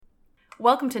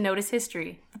Welcome to Notice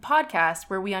History, the podcast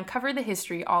where we uncover the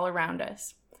history all around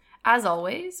us. As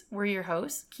always, we're your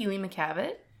hosts, Keely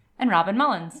McCavitt and Robin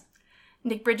Mullins.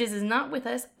 Nick Bridges is not with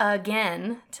us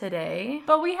again today.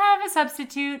 But we have a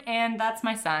substitute, and that's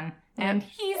my son. And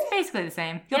he's basically the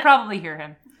same. You'll probably hear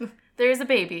him. There is a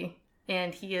baby,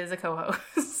 and he is a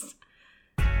co-host.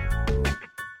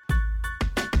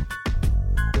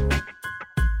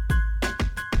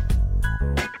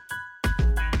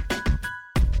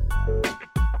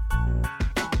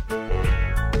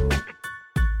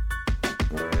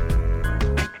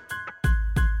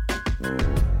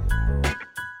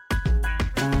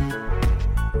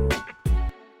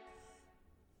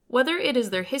 Whether it is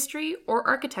their history or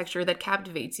architecture that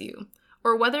captivates you,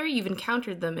 or whether you've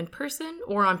encountered them in person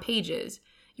or on pages,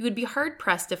 you would be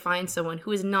hard-pressed to find someone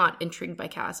who is not intrigued by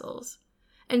castles.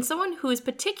 And someone who is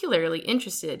particularly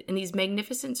interested in these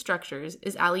magnificent structures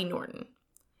is Allie Norton.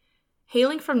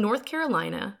 Hailing from North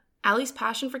Carolina, Allie's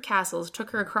passion for castles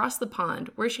took her across the pond,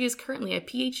 where she is currently a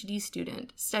PhD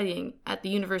student studying at the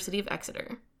University of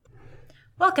Exeter.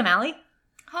 Welcome, Allie.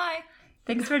 Hi.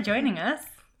 Thanks for joining us.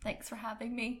 Thanks for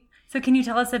having me. So can you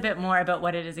tell us a bit more about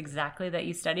what it is exactly that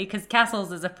you study? Because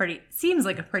castles is seems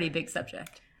like a pretty big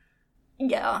subject.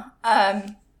 Yeah.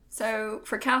 So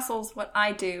for castles, what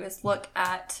I do is look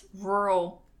at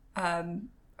rural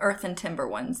earth and timber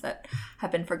ones that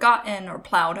have been forgotten or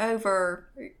plowed over.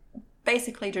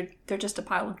 Basically, they're just a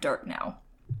pile of dirt now.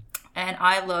 And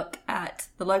I look at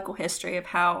the local history of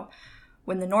how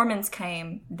when the Normans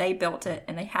came, they built it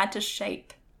and they had to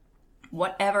shape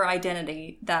whatever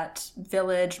identity that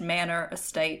village, manor,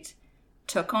 estate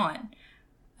took on.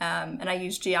 And I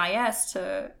use GIS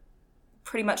to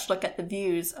pretty much look at the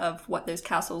views of what those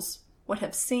castles would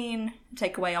have seen,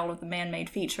 take away all of the man-made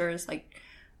features like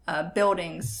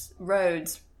buildings,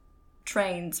 roads,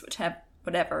 trains, which have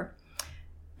whatever.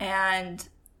 And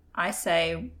I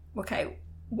say, okay,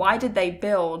 why did they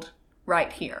build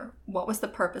right here? What was the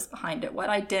purpose behind it? What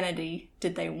identity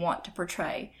did they want to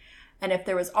portray? And if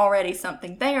there was already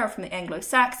something there from the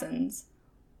Anglo-Saxons,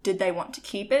 did they want to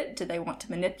keep it? Did they want to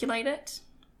manipulate it?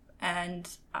 And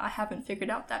I haven't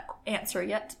figured out that answer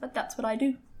yet, but that's what I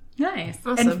do. Nice.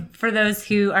 Awesome. And for those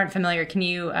who aren't familiar, can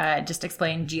you just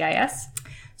explain GIS?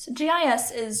 So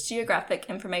GIS is Geographic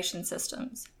Information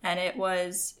Systems, and it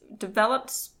was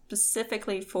developed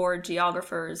specifically for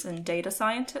geographers and data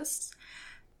scientists.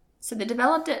 So they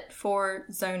developed it for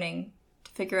zoning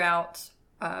to figure out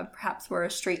perhaps where a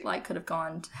street light could have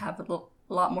gone to have a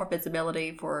lot more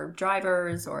visibility for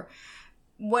drivers or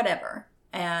whatever.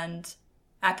 And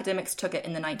academics took it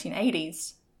in the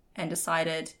 1980s and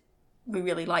decided we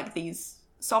really like these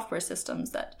software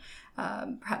systems that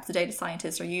perhaps the data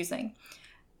scientists are using.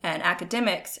 And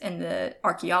academics in the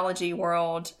archaeology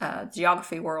world,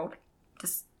 geography world,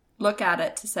 just look at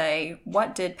it to say,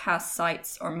 what did past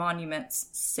sites or monuments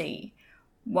see?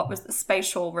 What was the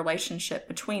spatial relationship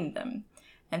between them?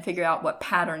 And figure out what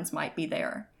patterns might be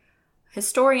there.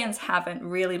 Historians haven't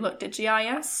really looked at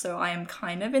GIS, so I am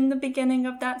kind of in the beginning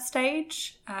of that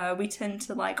stage. We tend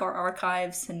to like our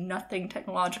archives and nothing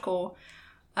technological.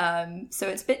 So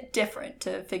it's a bit different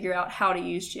to figure out how to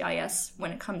use GIS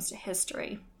when it comes to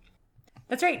history.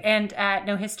 That's right. And at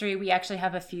No History, we actually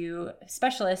have a few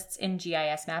specialists in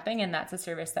GIS mapping, and that's a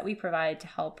service that we provide to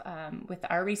help with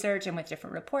our research and with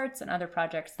different reports and other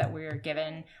projects that we're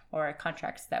given or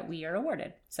contracts that we are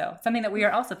awarded. So something that we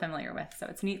are also familiar with. So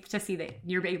it's neat to see that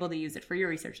you're able to use it for your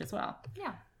research as well.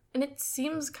 Yeah. And it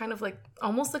seems kind of like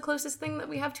almost the closest thing that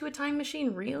we have to a time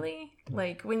machine, really.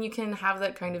 Like when you can have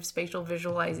that kind of spatial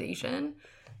visualization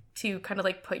to kind of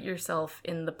like put yourself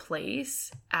in the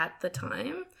place at the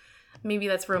time. Maybe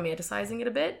that's romanticizing it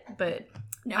a bit, but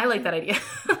no, I like that idea.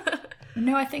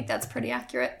 No, I think that's pretty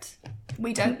accurate.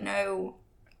 We don't know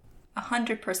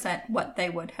 100% what they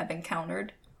would have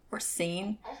encountered or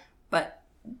seen, but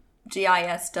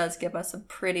GIS does give us a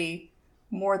pretty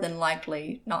more than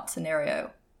likely not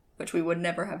scenario, which we would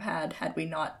never have had we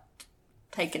not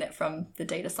taken it from the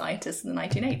data scientists in the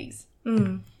 1980s.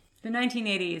 Mm. The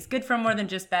 1980s, good for more than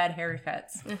just bad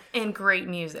haircuts. And great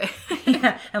music.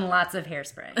 Yeah, and lots of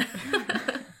hairspray.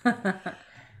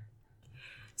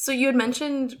 So you had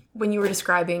mentioned when you were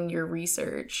describing your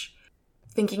research,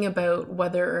 thinking about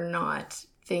whether or not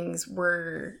things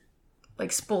were like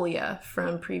spolia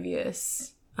from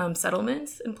previous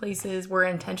settlements and places were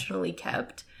intentionally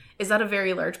kept. Is that a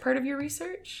very large part of your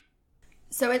research?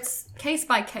 So it's case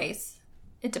by case.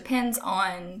 It depends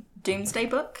on Domesday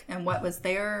Book and what was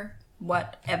there,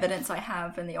 what evidence I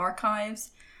have in the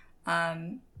archives.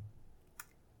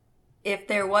 If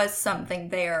there was something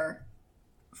there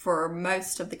for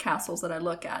most of the castles that I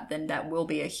look at, then that will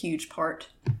be a huge part.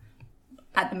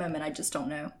 At the moment, I just don't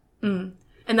know. Mm.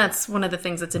 And that's one of the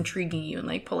things that's intriguing you and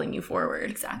like pulling you forward.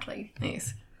 Exactly.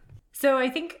 Nice. So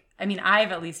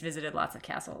I've at least visited lots of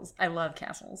castles. I love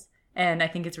castles. And I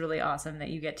think it's really awesome that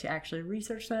you get to actually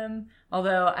research them.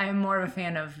 Although I'm more of a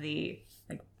fan of the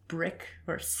like brick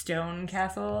or stone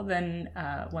castle than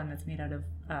one that's made out of,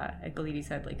 I believe you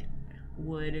said, like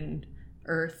wood and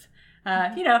earth.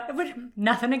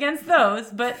 Nothing against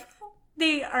those, but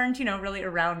they aren't, really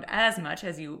around as much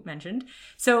as you mentioned.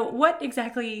 So what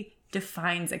exactly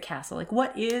defines a castle? Like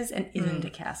what is and isn't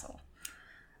a castle?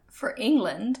 For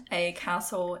England, a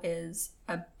castle is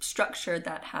a structure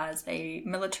that has a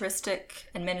militaristic,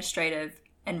 administrative,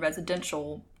 and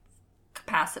residential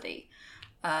capacity.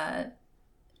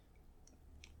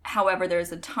 However,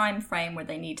 there's a time frame where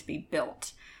they need to be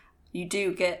built. You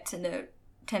do get in the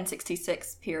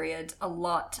 1066 period a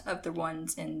lot of the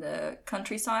ones in the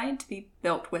countryside to be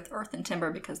built with earth and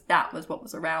timber because that was what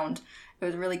was around. It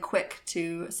was really quick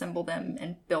to assemble them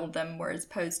and build them, whereas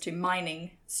opposed to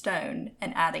mining stone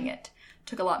and adding it. It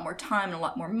took a lot more time and a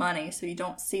lot more money, so you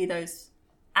don't see those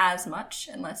as much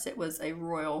unless it was a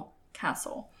royal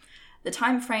castle. The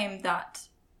time frame that,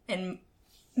 in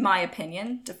my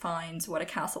opinion, defines what a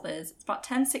castle is, it's about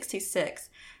 1066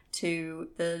 to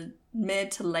the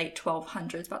mid to late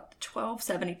 1200s, about the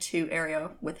 1272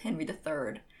 area with Henry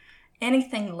III.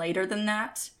 Anything later than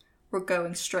that, we're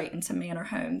going straight into manor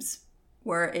homes,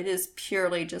 where it is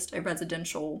purely just a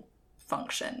residential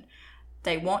function.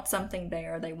 They want something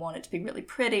there, they want it to be really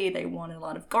pretty, they want a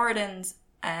lot of gardens,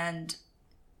 and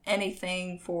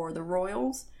anything for the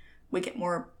royals, we get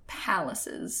more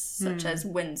palaces, such as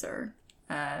Windsor.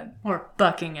 Or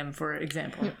Buckingham, for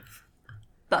example.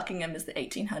 Buckingham is the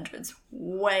 1800s.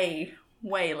 Way,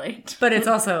 way late. But it's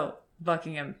also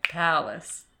Buckingham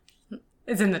Palace.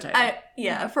 It's in the title.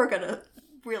 If we're going to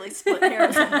really split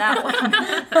hairs on that one.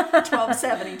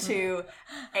 1272,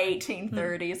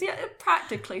 1830s. Yeah,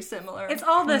 practically similar. It's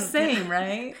all the same,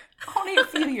 right? Only a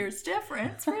few years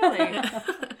difference, really.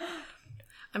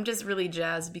 I'm just really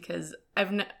jazzed because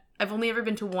I've only ever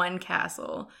been to one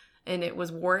castle, and it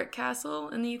was Warwick Castle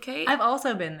in the UK. I've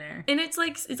also been there. And it's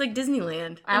like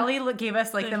Disneyland. Allie gave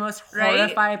us like the most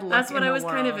horrified look. That's what I was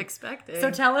kind of expecting. So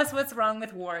tell us what's wrong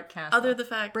with Warwick Castle. Other the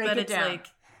fact that it's down. like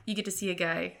you get to see a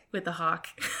guy with a hawk.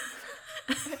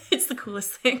 It's the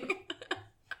coolest thing.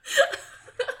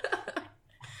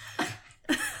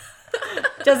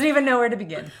 Doesn't even know where to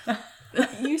begin.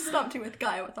 You stumped me with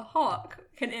guy with a hawk.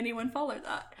 Can anyone follow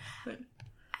that?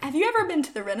 Have you ever been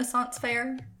to the Renaissance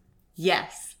Fair?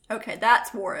 Yes. Okay,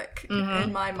 that's Warwick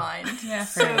in my mind. Yeah,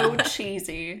 so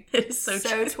cheesy. It is so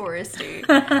cheesy.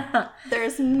 Touristy.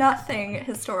 There's nothing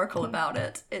historical about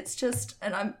it. It's just,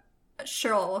 and I'm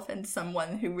sure I'll offend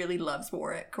someone who really loves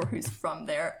Warwick or who's from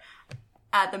there.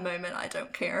 At the moment, I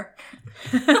don't care.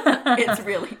 It's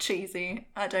really cheesy.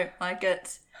 I don't like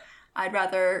it. I'd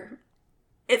rather...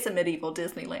 It's a medieval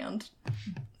Disneyland.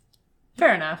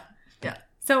 Fair enough. Yeah.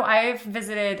 So I've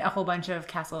visited a whole bunch of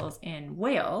castles in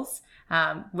Wales,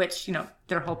 which,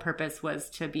 their whole purpose was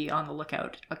to be on the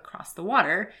lookout across the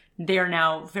water. They are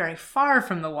now very far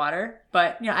from the water,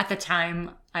 but, at the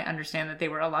time, I understand that they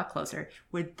were a lot closer.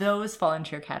 Would those fall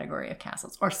into your category of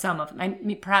castles? Or some of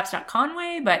them? Perhaps not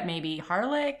Conway, but maybe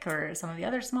Harlech or some of the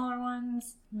other smaller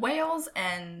ones? Wales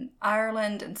and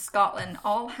Ireland and Scotland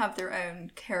all have their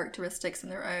own characteristics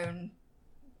and their own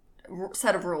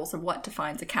set of rules of what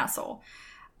defines a castle.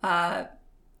 I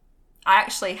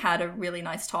actually had a really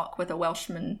nice talk with a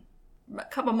Welshman a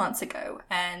couple months ago,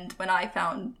 and when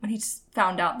he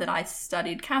found out that I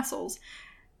studied castles,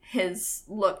 his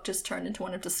look just turned into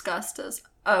one of disgust as,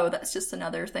 oh, that's just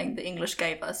another thing the English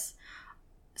gave us.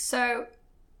 So,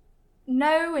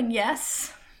 no and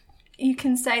yes, you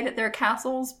can say that they're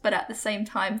castles, but at the same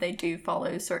time they do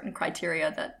follow certain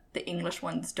criteria that the English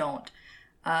ones don't.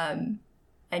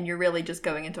 And you're really just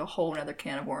going into a whole other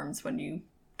can of worms when you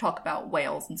talk about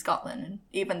Wales and Scotland and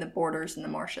even the borders and the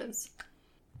marshes.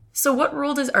 So what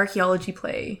role does archaeology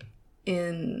play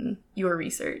in your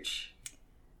research?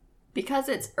 Because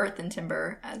it's earth and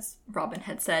timber, as Robin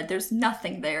had said, there's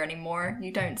nothing there anymore.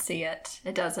 You don't see it.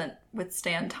 It doesn't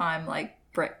withstand time like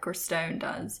brick or stone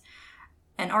does.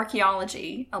 And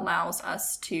archaeology allows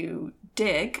us to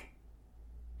dig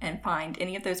and find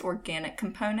any of those organic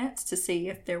components to see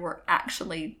if there were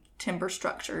actually timber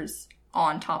structures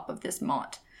on top of this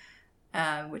motte,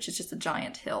 which is just a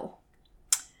giant hill.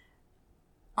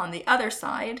 On the other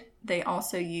side, they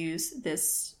also use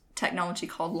this technology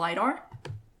called LiDAR,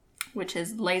 which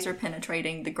is laser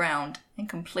penetrating the ground and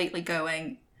completely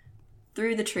going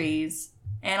through the trees,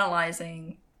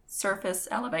 analyzing surface,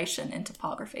 elevation, and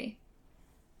topography.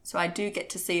 So I do get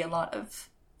to see a lot of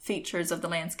features of the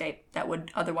landscape that would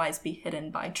otherwise be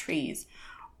hidden by trees,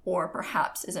 or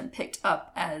perhaps isn't picked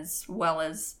up as well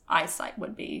as eyesight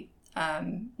would be.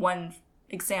 One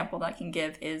example that I can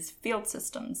give is field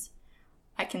systems.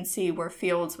 I can see where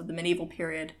fields of the medieval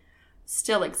period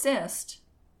still exist,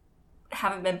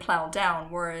 haven't been plowed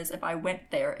down, whereas if I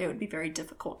went there, it would be very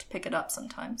difficult to pick it up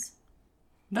sometimes.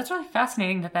 That's really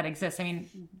fascinating that exists. I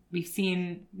mean, we've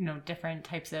seen, different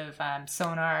types of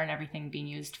sonar and everything being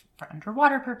used for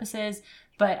underwater purposes,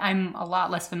 but I'm a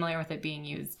lot less familiar with it being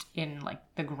used in like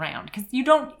the ground, because you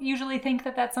don't usually think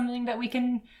that that's something that we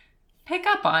can pick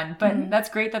up on, but that's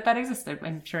great that exists.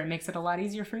 I'm sure it makes it a lot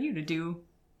easier for you to do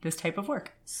this type of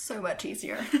work. So much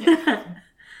easier.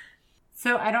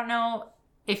 So I don't know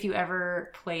if you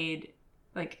ever played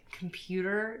like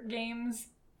computer games,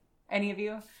 any of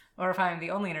you? Or if I'm the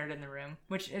only nerd in the room,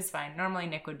 which is fine. Normally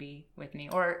Nick would be with me,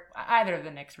 or either of the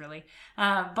Nicks, really.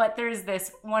 But there's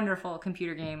this wonderful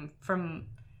computer game from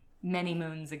many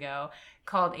moons ago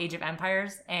called Age of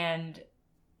Empires. And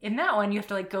in that one, you have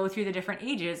to like go through the different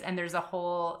ages. And there's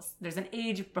an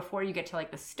age before you get to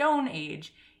like the Stone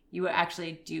Age. You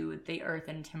actually do the earth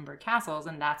and timber castles.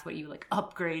 And that's what you like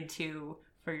upgrade to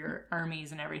for your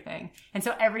armies and everything. And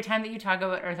so every time that you talk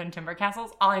about earth and timber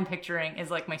castles, all I'm picturing is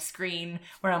like my screen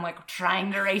where I'm like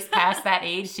trying to race past that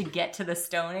age to get to the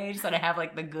Stone Age so that I have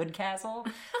like the good castle.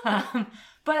 But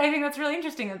I think that's really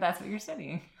interesting that that's what you're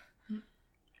studying.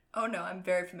 Oh no, I'm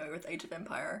very familiar with Age of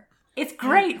Empire. It's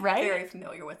great, right? Very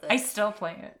familiar with it. I still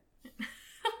play it.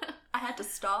 I had to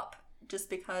stop just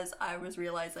because I was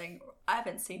realizing I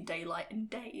haven't seen daylight in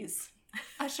days.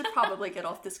 I should probably get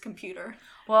off this computer.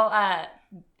 Well,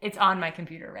 it's on my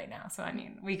computer right now, so I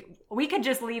mean, we could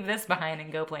just leave this behind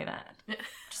and go play that.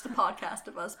 Just a podcast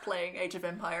of us playing Age of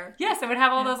Empire. Yes, it would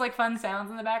have all those like fun sounds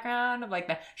in the background of like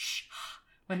the shh,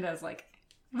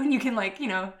 when you can like,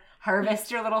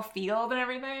 harvest your little field and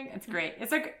everything. It's great.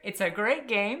 It's a great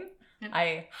game.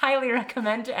 I highly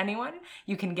recommend to anyone.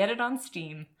 You can get it on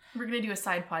Steam. We're going to do a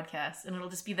side podcast, and it'll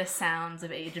just be the sounds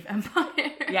of Age of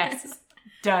Empires. Yes.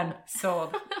 Done.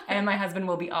 Sold. And my husband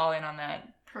will be all in on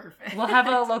that. Perfect. We'll have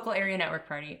a local area network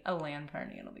party. A LAN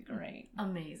party. It'll be great.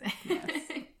 Amazing. Yes.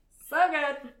 So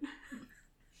good.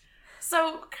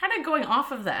 So kind of going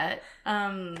off of that,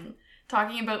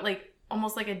 talking about like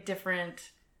almost like a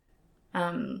different,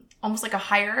 almost like a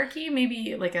hierarchy,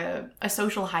 maybe like a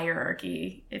social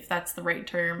hierarchy, if that's the right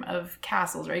term, of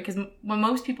castles, right? Because when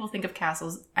most people think of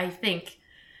castles, I think,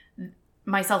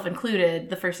 myself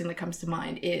included, the first thing that comes to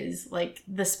mind is like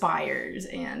the spires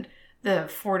and the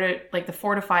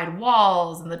fortified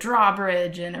walls and the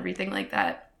drawbridge and everything like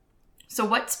that. So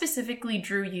what specifically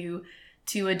drew you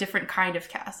to a different kind of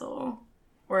castle,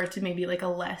 or to maybe like a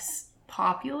less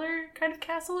popular kind of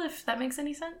castle, if that makes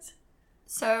any sense?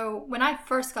 So when I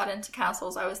first got into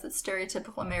castles, I was the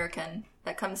stereotypical American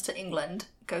that comes to England,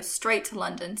 goes straight to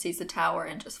London, sees the tower,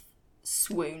 and just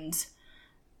swoons.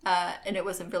 And it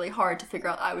wasn't really hard to figure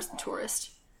out I was the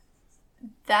tourist.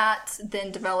 That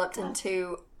then developed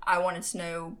into, I wanted to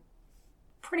know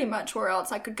pretty much where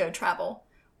else I could go travel.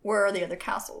 Where are the other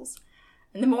castles?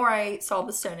 And the more I saw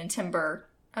the stone and timber,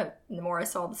 the more I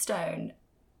saw the stone,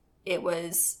 it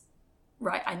was,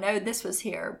 right, I know this was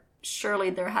here. Surely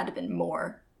there had to have been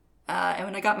more. And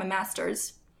when I got my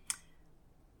master's,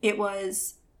 it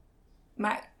was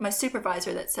my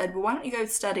supervisor that said, well, why don't you go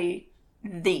study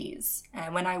these?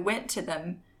 And when I went to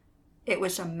them, it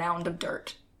was a mound of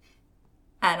dirt.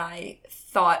 And I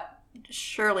thought,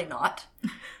 surely not.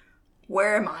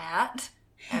 Where am I at?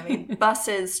 I mean,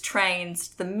 buses, trains,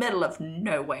 the middle of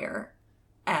nowhere.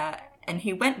 And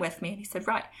he went with me and he said,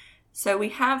 right, so we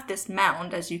have this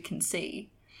mound, as you can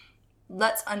see.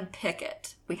 Let's unpick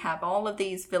it. We have all of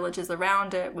these villages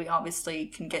around it. We obviously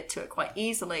can get to it quite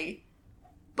easily.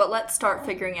 But let's start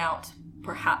figuring out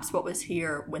perhaps what was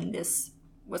here when this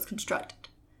was constructed.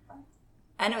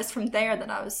 And it was from there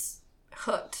that I was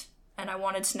hooked. And I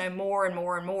wanted to know more and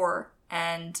more and more.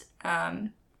 And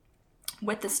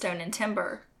with the stone and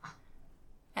timber,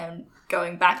 and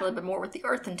going back a little bit more with the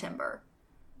earth and timber,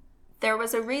 there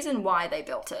was a reason why they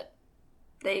built it.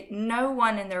 No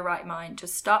one in their right mind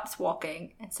just stops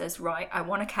walking and says, right, I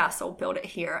want a castle, build it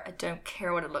here. I don't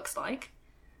care what it looks like.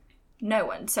 No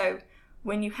one. So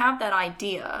when you have that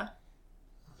idea,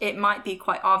 it might be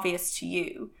quite obvious to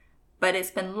you, but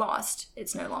it's been lost.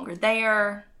 It's no longer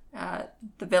there.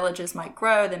 The villages might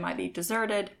grow. They might be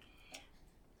deserted.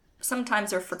 Sometimes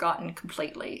they're forgotten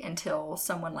completely until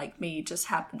someone like me just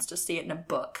happens to see it in a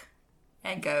book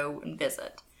and go and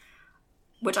visit.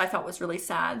 which I felt was really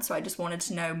sad. So I just wanted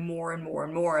to know more and more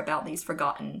and more about these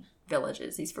forgotten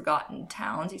villages, these forgotten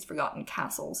towns, these forgotten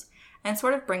castles, and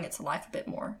sort of bring it to life a bit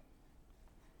more.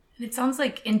 And it sounds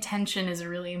like intention is a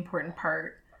really important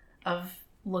part of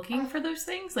looking for those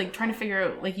things, like trying to figure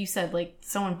out, like you said, like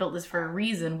someone built this for a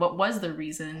reason. What was the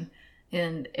reason?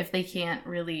 And if there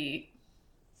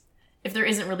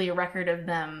isn't really a record of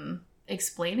them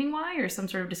explaining why, or some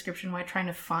sort of description why, trying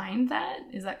to find that,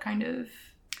 is that kind of...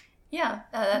 Yeah,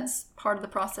 that's part of the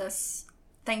process.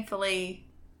 Thankfully,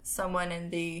 someone in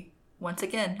the, once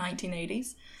again,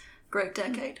 1980s, great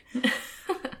decade.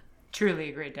 Truly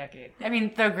a great decade. I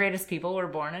mean, the greatest people were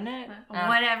born in it.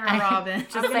 Whatever, Robin.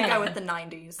 I'm going to go with the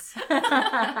 90s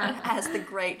as the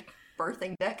great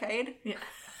birthing decade. Yeah.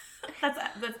 That's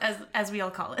as we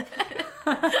all call it.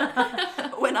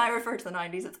 When I refer to the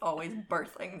 90s, it's always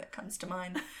birthing that comes to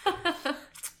mind.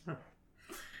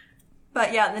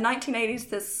 But yeah, the 1980s,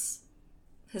 this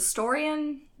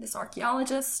historian, this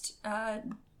archaeologist,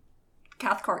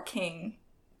 Cathcart King,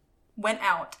 went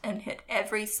out and hit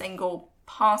every single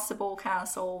possible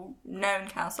known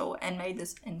castle, and made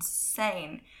this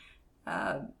insane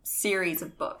series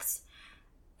of books.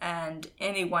 And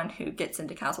anyone who gets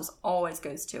into castles always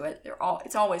goes to it.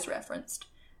 It's always referenced.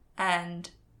 And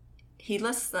he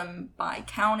lists them by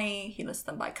county, he lists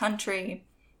them by country,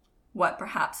 what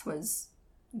perhaps was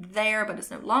there but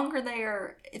is no longer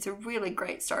there. It's a really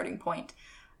great starting point.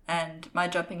 And my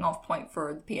jumping off point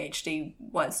for the PhD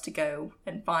was to go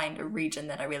and find a region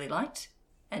that I really liked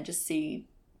and just see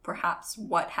perhaps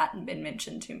what hadn't been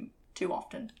mentioned too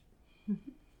often.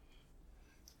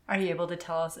 Are you able to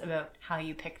tell us about how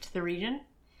you picked the region?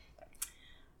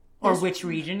 Or which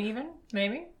region even,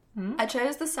 maybe? Mm-hmm. I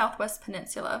chose the Southwest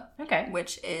Peninsula, okay,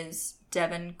 which is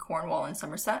Devon, Cornwall, and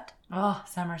Somerset. Oh,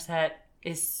 Somerset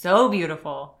is so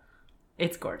beautiful.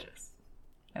 It's gorgeous.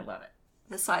 I love it.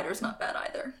 The cider's not bad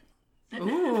either.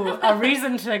 Ooh, a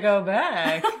reason to go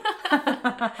back.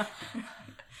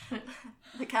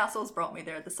 The castles brought me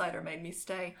there. The cider made me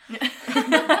stay.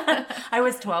 I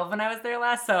was 12 when I was there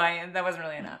last, so that wasn't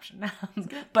really an option.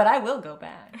 But I will go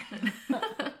back.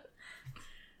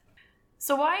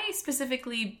 So why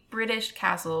specifically British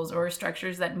castles or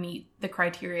structures that meet the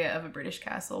criteria of a British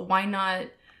castle? Why not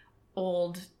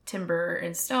old timber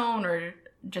and stone, or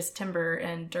just timber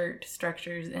and dirt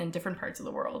structures in different parts of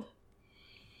the world?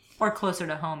 Or closer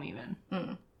to home even.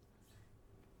 Mm.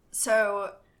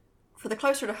 So for the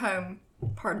closer to home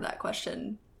part of that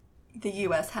question, the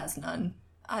U.S. has none.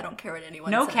 I don't care what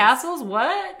anyone says. No castles?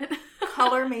 What?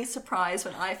 Color me surprised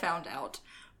when I found out,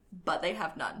 but they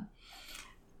have none.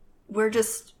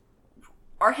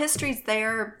 Our history's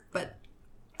there, but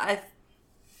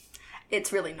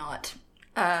it's really not.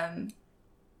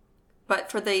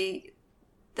 But for the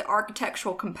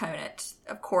architectural component,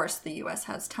 of course, the U.S.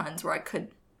 has tons where I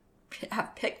could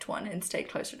have picked one and stayed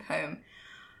closer to home.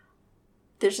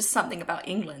 There's just something about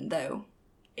England, though.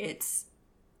 It's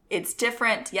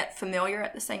different yet familiar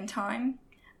at the same time.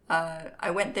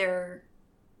 I went there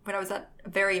when I was at a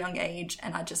very young age,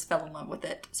 and I just fell in love with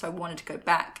it. So I wanted to go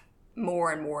back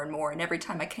more and more and more. And every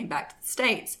time I came back to the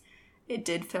States, it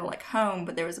did feel like home,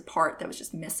 but there was a part that was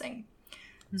just missing.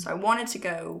 Mm-hmm. So I wanted to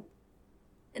go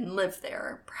and live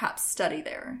there, perhaps study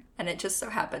there. And it just so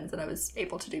happens that I was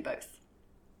able to do both.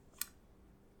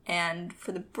 And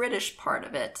for the British part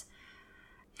of it,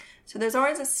 so there's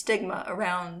always a stigma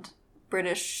around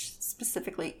British,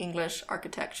 specifically English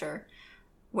architecture,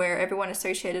 where everyone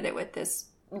associated it with this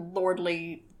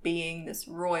lordly being, this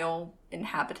royal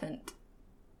inhabitant.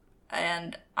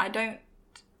 And I don't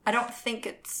think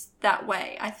it's that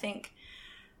way. I think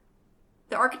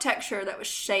the architecture that was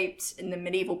shaped in the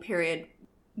medieval period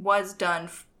was done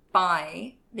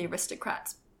by the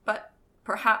aristocrats, but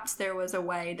perhaps there was a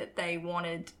way that they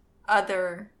wanted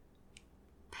other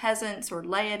peasants or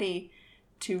laity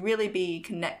to really be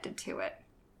connected to it.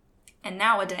 And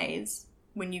nowadays,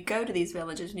 when you go to these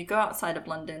villages and you go outside of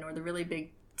London or the really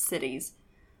big cities,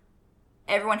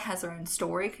 everyone has their own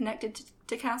story connected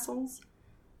to castles.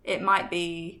 It might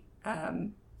be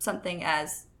something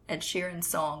as Ed Sheeran's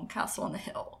song, Castle on the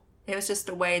Hill. It was just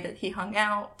a way that he hung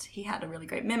out. He had a really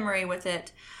great memory with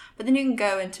it. But then you can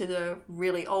go into the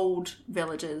really old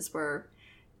villages where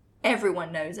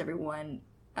everyone knows everyone.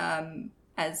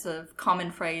 As a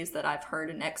common phrase that I've heard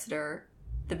in Exeter,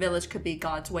 the village could be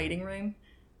God's waiting room.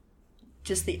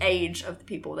 Just the age of the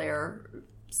people there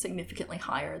significantly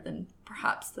higher than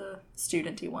perhaps the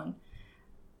studenty one.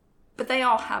 But they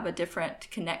all have a different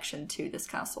connection to this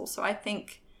castle. So I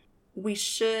think we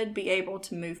should be able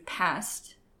to move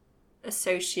past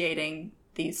associating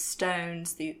these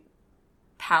stones, the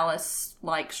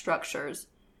palace-like structures,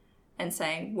 and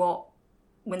saying, well,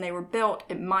 when they were built,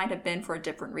 it might have been for a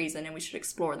different reason, and we should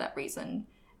explore that reason.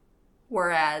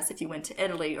 Whereas if you went to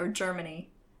Italy or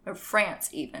Germany or France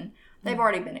even, they've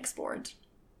already been explored.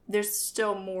 There's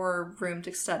still more room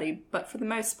to study, but for the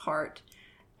most part,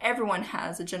 everyone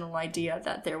has a general idea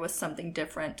that there was something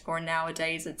different, or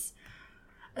nowadays it's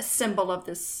a symbol of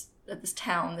this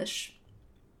town, this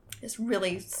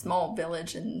really small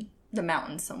village in the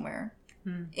mountains somewhere.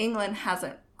 England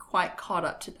hasn't quite caught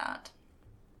up to that.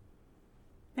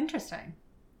 Interesting.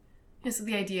 Yeah, so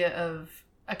the idea of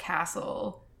a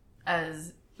castle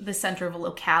as the center of a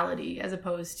locality, as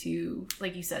opposed to,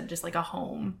 like you said, just like a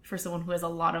home for someone who has a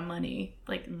lot of money,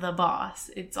 like the boss.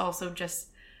 It's also just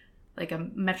like a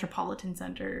metropolitan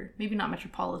center. Maybe not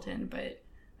metropolitan, but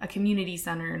a community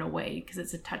center in a way, because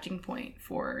it's a touching point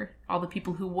for all the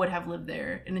people who would have lived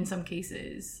there, and in some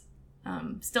cases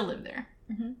still live there.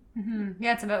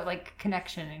 Yeah, it's about like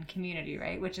connection and community,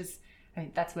 right? Which is, I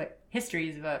mean, that's what history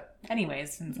is about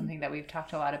anyways, and something that we've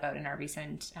talked a lot about in our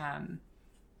recent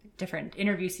different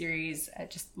interview series,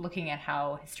 just looking at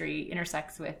how history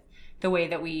intersects with the way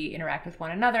that we interact with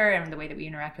one another and the way that we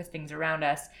interact with things around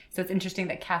us. So it's interesting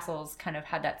that castles kind of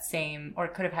had that same, or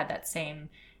could have had that same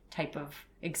type of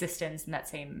existence and that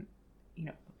same,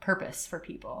 purpose for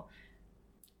people.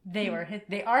 They are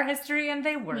history, and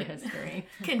they were history.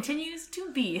 Continues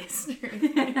to be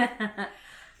history.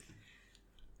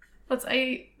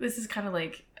 This is kind of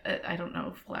like, I don't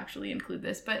know if we'll actually include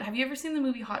this, but have you ever seen the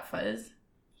movie Hot Fuzz?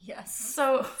 Yes.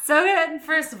 So good.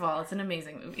 First of all, it's an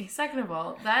amazing movie. Second of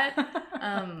all, that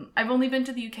I've only been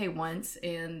to the UK once,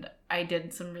 and I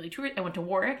did some really tours. I went to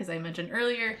Warwick, as I mentioned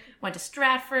earlier, went to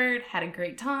Stratford, had a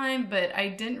great time, but I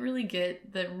didn't really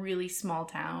get the really small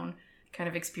town kind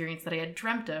of experience that I had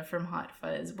dreamt of from Hot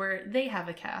Fuzz, where they have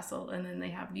a castle, and then they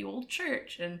have the old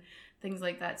church and things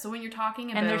like that. So when you're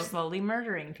talking about... And they're slowly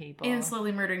murdering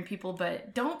people.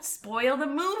 But don't spoil the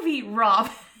movie, Rob.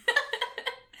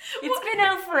 It's been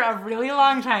out for a really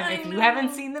long time. If you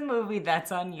haven't seen the movie,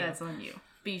 that's on you. That's on you.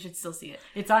 But you should still see it.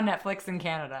 It's on Netflix in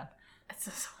Canada.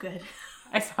 It's so good.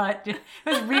 I saw it. It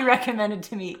was re-recommended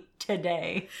to me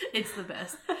today. It's the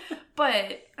best.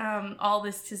 But all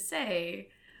this to say,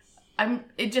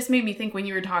 it just made me think when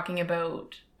you were talking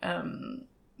about,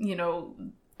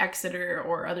 Exeter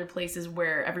or other places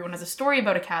where everyone has a story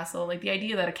about a castle, like the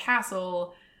idea that a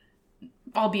castle,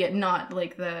 albeit not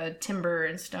like the timber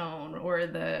and stone or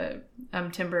the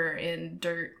timber and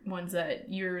dirt ones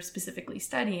that you're specifically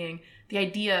studying, the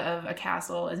idea of a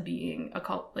castle as being a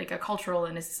cultural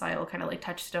and a societal kind of like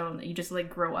touchstone that you just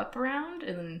like grow up around.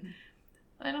 And then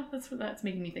I don't know, that's what that's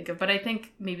making me think of. But I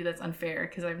think maybe that's unfair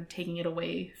because I'm taking it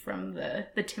away from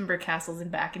the timber castles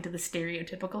and back into the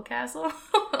stereotypical castle.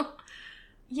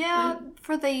 Yeah,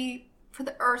 for the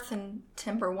earth and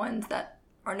timber ones that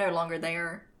are no longer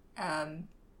there,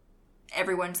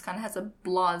 everyone just kind of has a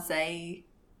blasé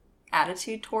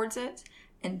attitude towards it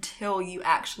until you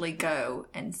actually go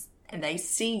and they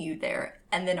see you there,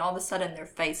 and then all of a sudden their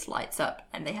face lights up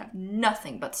and they have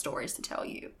nothing but stories to tell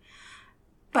you.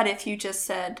 But if you just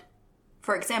said,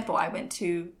 for example, I went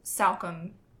to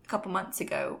Salcombe a couple months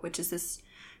ago, which is this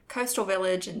coastal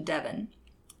village in Devon,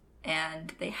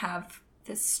 and they have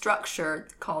this structure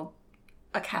called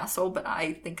a castle, but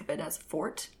I think of it as a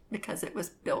fort because it was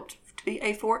built to be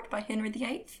a fort by Henry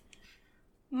VIII,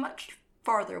 much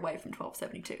farther away from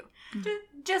 1272.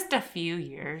 Just a few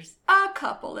years. A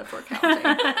couple, if we're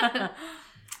counting.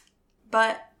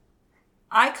 But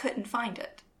I couldn't find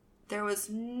it. There was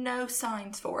no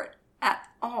signs for it at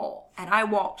all. And I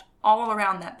walked all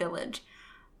around that village.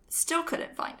 Still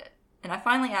couldn't find it. And I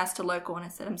finally asked a local and I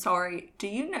said, I'm sorry, do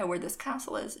you know where this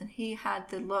castle is? And he had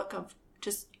the look of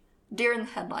just deer in the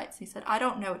headlights. He said, I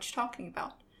don't know what you're talking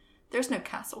about. There's no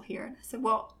castle here. And I said,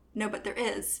 well, no, but there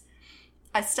is.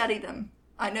 I study them.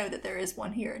 I know that there is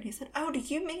one here. And he said, oh, do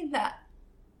you mean that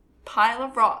pile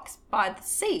of rocks by the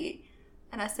sea?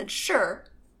 And I said, sure,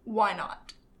 why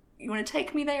not? You want to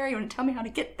take me there? You want to tell me how to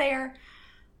get there?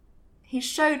 He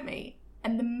showed me.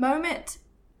 And the moment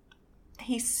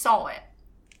he saw it,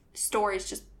 stories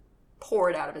just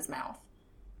poured out of his mouth.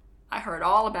 I heard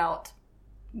all about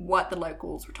what the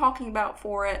locals were talking about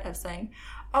for it, of saying,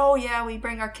 oh yeah, we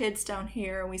bring our kids down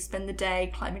here and we spend the day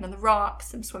climbing on the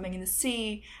rocks and swimming in the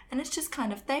sea, and it's just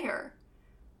kind of there.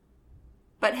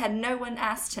 But had no one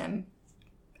asked him,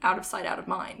 out of sight, out of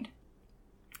mind.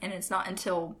 And it's not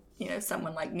until,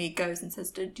 someone like me goes and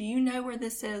says, do you know where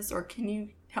this is, or can you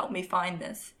help me find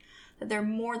this, that they're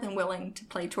more than willing to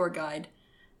play tour guide.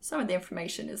 Some of the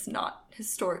information is not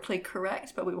historically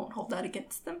correct, but we won't hold that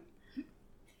against them.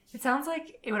 It sounds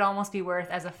like it would almost be worth,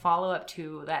 as a follow-up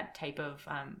to that type of,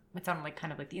 it sounded like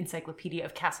kind of like the encyclopedia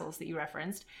of castles that you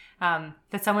referenced,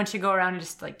 that someone should go around and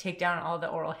just like take down all the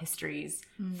oral histories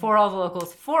for all the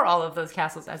locals, for all of those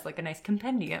castles as like a nice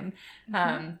compendium.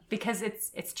 Because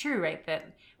it's true, right?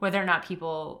 That whether or not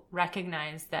people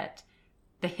recognize that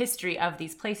the history of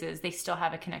these places, they still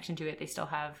have a connection to it. They still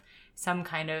have some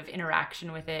kind of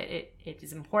interaction with it. It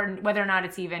is important, whether or not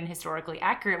it's even historically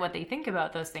accurate what they think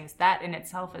about those things. That in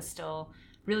itself is still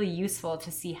really useful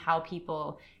to see how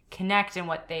people connect and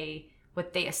what they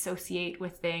associate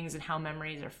with things and how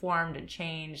memories are formed and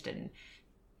changed and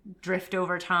drift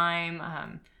over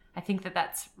time. I think that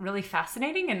that's really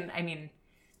fascinating. And I mean,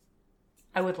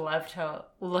 I would love to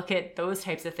look at those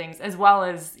types of things, as well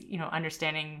as, you know,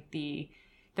 understanding the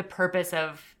purpose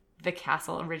of the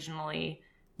castle originally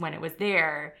when it was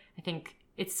there. I think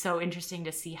it's so interesting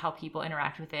to see how people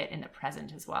interact with it in the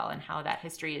present as well, and how that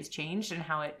history has changed and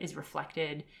how it is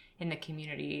reflected in the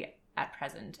community at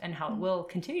present, and how it will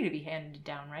continue to be handed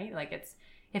down, right? Like,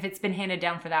 if it's been handed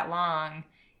down for that long,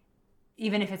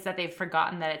 even if it's that they've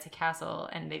forgotten that it's a castle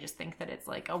and they just think that it's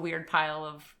like a weird pile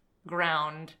of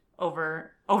ground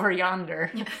over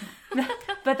yonder,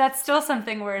 but that's still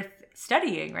something worth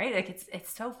studying, right? Like,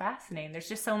 it's so fascinating. There's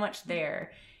just so much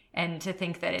there. And to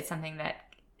think that it's something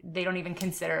that they don't even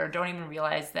consider or don't even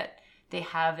realize that they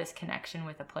have this connection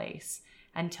with a place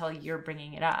until you're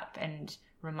bringing it up and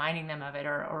reminding them of it,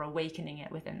 or awakening it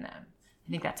within them.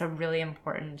 I think that's a really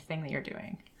important thing that you're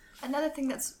doing. Another thing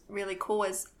that's really cool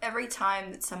is every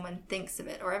time that someone thinks of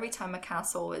it, or every time a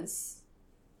castle is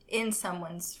in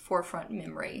someone's forefront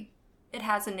memory, it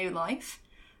has a new life.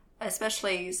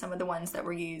 Especially some of the ones that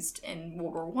were used in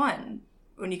World War One.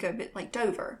 When you go a bit like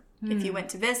Dover, if you went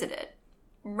to visit it,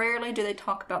 rarely do they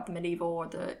talk about the medieval or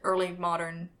the early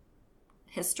modern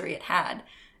history it had.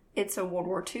 It's a World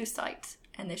War II site,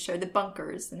 and they show the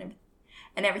bunkers and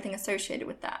everything associated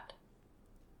with that.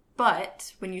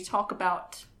 But when you talk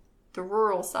about the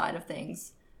rural side of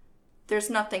things,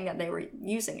 there's nothing that they were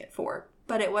using it for.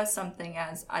 But it was something,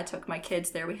 as I took my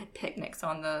kids there, we had picnics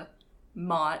on the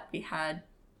Motte, we had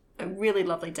a really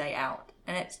lovely day out,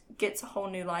 and it gets a whole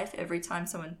new life every time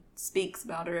someone speaks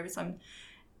about it, every time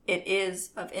it is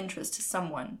of interest to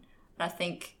someone. And I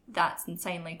think that's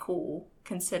insanely cool,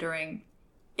 considering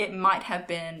it might have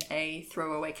been a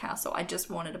throwaway castle. I just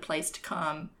wanted a place to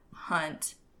come,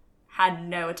 hunt, had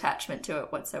no attachment to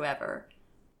it whatsoever.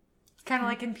 Kind of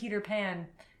like in Peter Pan,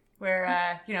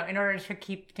 where, you know, in order to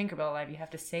keep Tinkerbell alive, you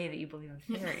have to say that you believe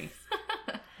in fairies.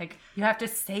 Like, you have to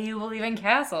say you believe in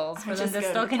castles for them to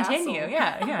still continue.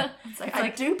 Yeah. It's like, I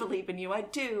do believe in you. I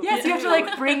do. Yes, you have to,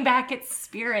 like, bring back its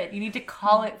spirit. You need to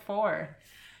call it forth.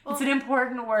 Well, it's an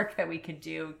important work that we could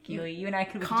do, Keely. You and I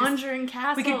could conjuring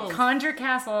castles. We could conjure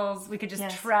castles. We could just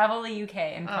travel the UK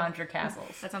and conjure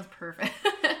castles. That sounds perfect.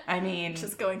 I mean,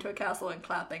 just going to a castle and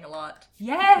clapping a lot.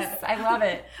 Yes, I love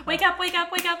it. Wake up, wake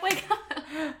up, wake up, wake up.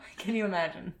 Can you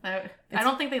imagine? I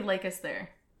don't think they'd like us there.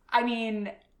 I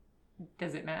mean,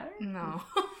 does it matter? No.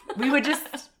 We would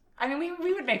just, I mean,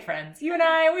 we would make friends. You and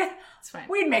I, it's fine.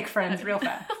 We'd make friends real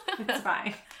fast. It's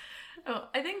fine. Oh,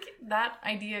 I think that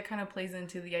idea kind of plays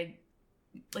into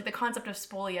the concept of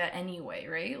spolia anyway,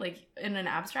 right? Like, in an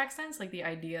abstract sense, like the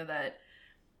idea that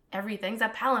everything's a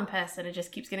palimpsest and it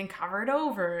just keeps getting covered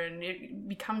over and it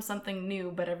becomes something new,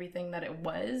 but everything that it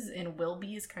was and will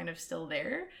be is kind of still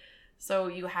there. So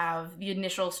you have the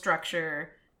initial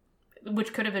structure,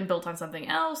 which could have been built on something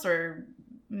else or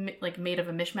like made of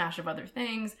a mishmash of other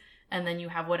things, and then you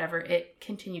have whatever it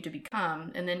continued to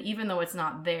become. And then even though it's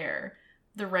not there,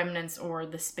 the remnants or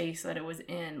the space that it was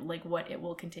in, like what it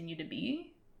will continue to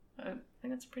be. I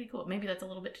think that's pretty cool. Maybe that's a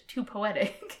little bit too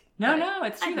poetic. No,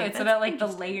 it's true. It's about like the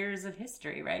layers of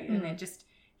history, right? And it just,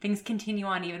 things continue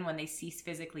on even when they cease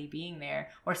physically being there,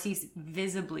 or cease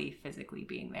visibly physically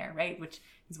being there, right? Which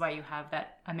is why you have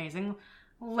that amazing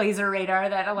laser radar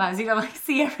that allows you to like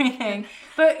see everything.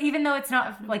 But even though it's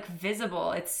not like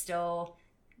visible, it's still,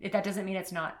 that doesn't mean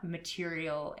it's not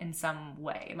material in some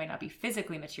way. It might not be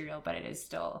physically material, but it is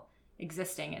still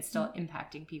existing. It's still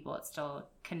impacting people. It's still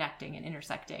connecting and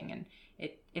intersecting. And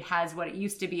it has what it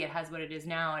used to be. It has what it is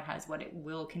now. It has what it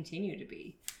will continue to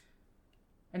be.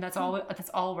 And that's all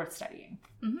worth studying.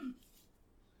 Mm-hmm.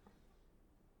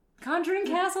 Conjuring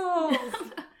castles!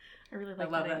 I really like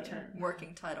that term.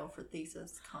 Working title for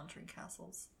thesis, Conjuring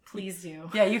Castles. Please do.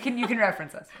 Yeah, you can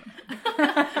reference us.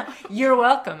 You're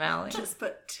welcome, Allie. Just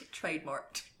put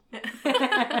trademarked.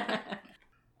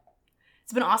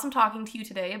 It's been awesome talking to you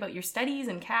today about your studies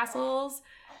and castles.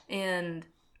 And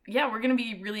yeah, we're going to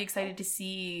be really excited to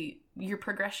see your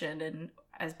progression and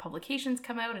as publications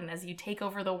come out and as you take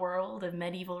over the world of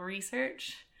medieval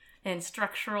research and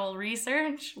structural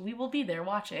research, we will be there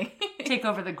watching. Take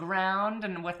over the ground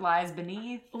and what lies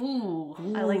beneath. Ooh.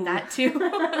 I like that too.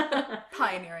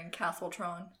 Pioneering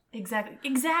Castletron.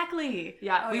 Exactly.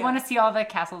 Yeah, we want to see all the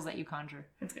castles that you conjure.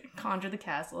 It's gonna conjure the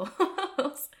castles.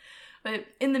 But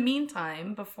in the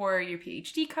meantime, before your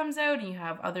PhD comes out and you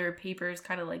have other papers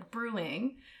kind of like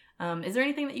brewing, is there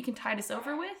anything that you can tide us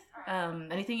over with?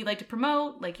 Anything you'd like to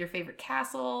promote, like your favorite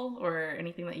castle or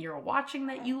anything that you're watching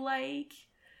that you like?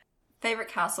 Favorite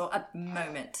castle at the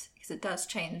moment, because it does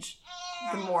change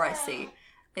the more I see,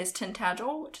 is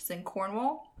Tintagel, which is in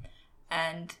Cornwall.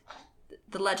 And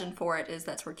the legend for it is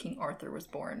that's where King Arthur was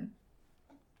born.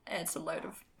 It's a load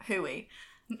of hooey.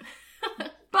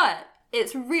 But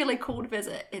it's really cool to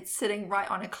visit. It's sitting right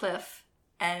on a cliff,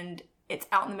 and it's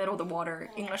out in the middle of the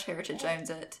water. English Heritage owns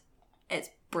it.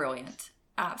 It's brilliant.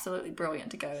 Absolutely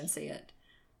brilliant to go and see it.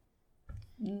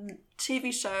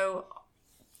 TV show,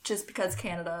 just because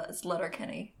Canada, is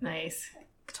Letterkenny. Nice.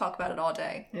 Could talk about it all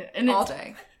day. Yeah, and all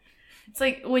day. It's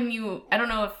like when I don't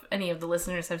know if any of the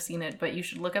listeners have seen it, but you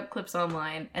should look up clips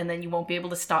online and then you won't be able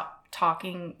to stop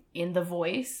talking in the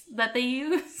voice that they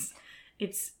use.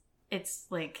 It's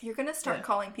like... You're going to start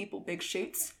calling people big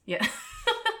shoots. Yeah.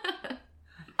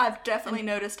 I've definitely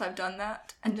noticed I've done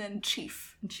that. And then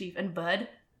Chief. And Bud.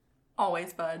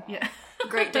 Always Bud. Yeah.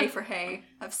 Great day for hay.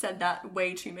 I've said that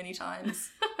way too many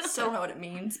times. Still don't know what it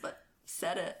means, but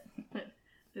said it.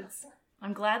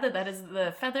 I'm glad that is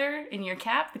the feather in your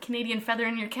cap, the Canadian feather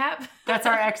in your cap. That's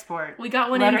our export. We got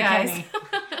one in, guys.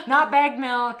 Letterkenny. Not bagged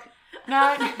milk.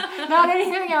 Not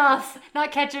anything else.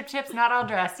 Not ketchup chips. Not all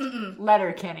dressed.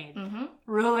 Letterkenny. Mm-hmm.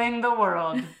 Ruling the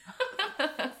world.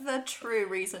 The true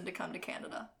reason to come to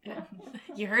Canada. Yeah.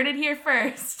 You heard it here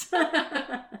first.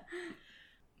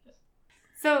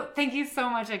 So thank you so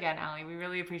much again, Allie. We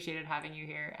really appreciated having you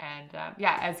here. And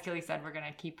as Killy said, we're going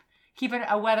to keep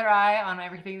a weather eye on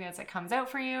everything that comes out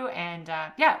for you. And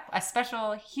a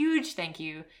special huge thank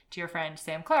you to your friend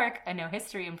Sam Clark, a No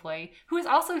History employee, who is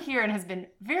also here and has been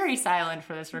very silent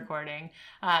for this recording,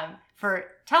 for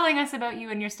telling us about you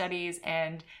and your studies,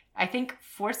 and I think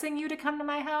forcing you to come to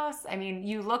my house. I mean,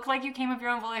 you look like you came of your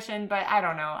own volition, but I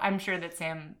don't know. I'm sure that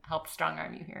Sam helped strong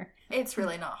arm you here. It's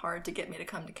really not hard to get me to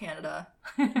come to Canada.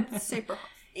 It's super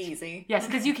easy. Yes,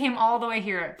 because you came all the way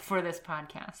here for this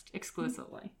podcast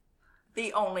exclusively.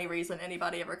 The only reason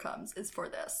anybody ever comes is for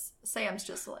this. Sam's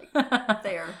just like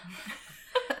there.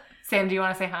 Sam, do you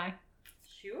want to say hi?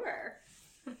 Sure.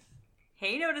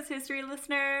 Hey, Notice History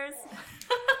listeners.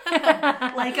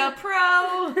 Like a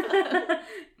pro.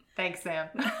 Thanks, Sam.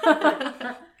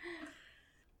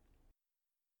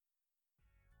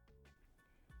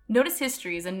 Notice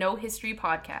History is a No History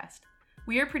podcast.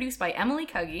 We are produced by Emily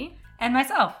Cuggy. And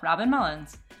myself, Robin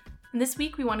Mullins. And this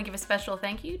week we want to give a special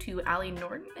thank you to Allie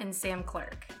Norton and Sam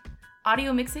Clark.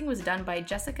 Audio mixing was done by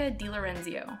Jessica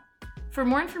DiLorenzio. For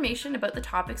more information about the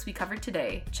topics we covered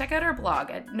today, check out our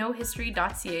blog at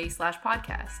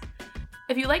nohistory.ca/podcast.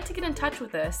 If you'd like to get in touch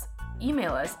with us,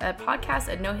 email us at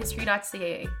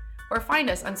podcast@nohistory.ca or find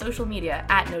us on social media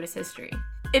at Notice History.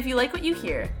 If you like what you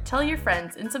hear, tell your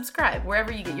friends and subscribe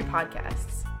wherever you get your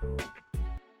podcasts.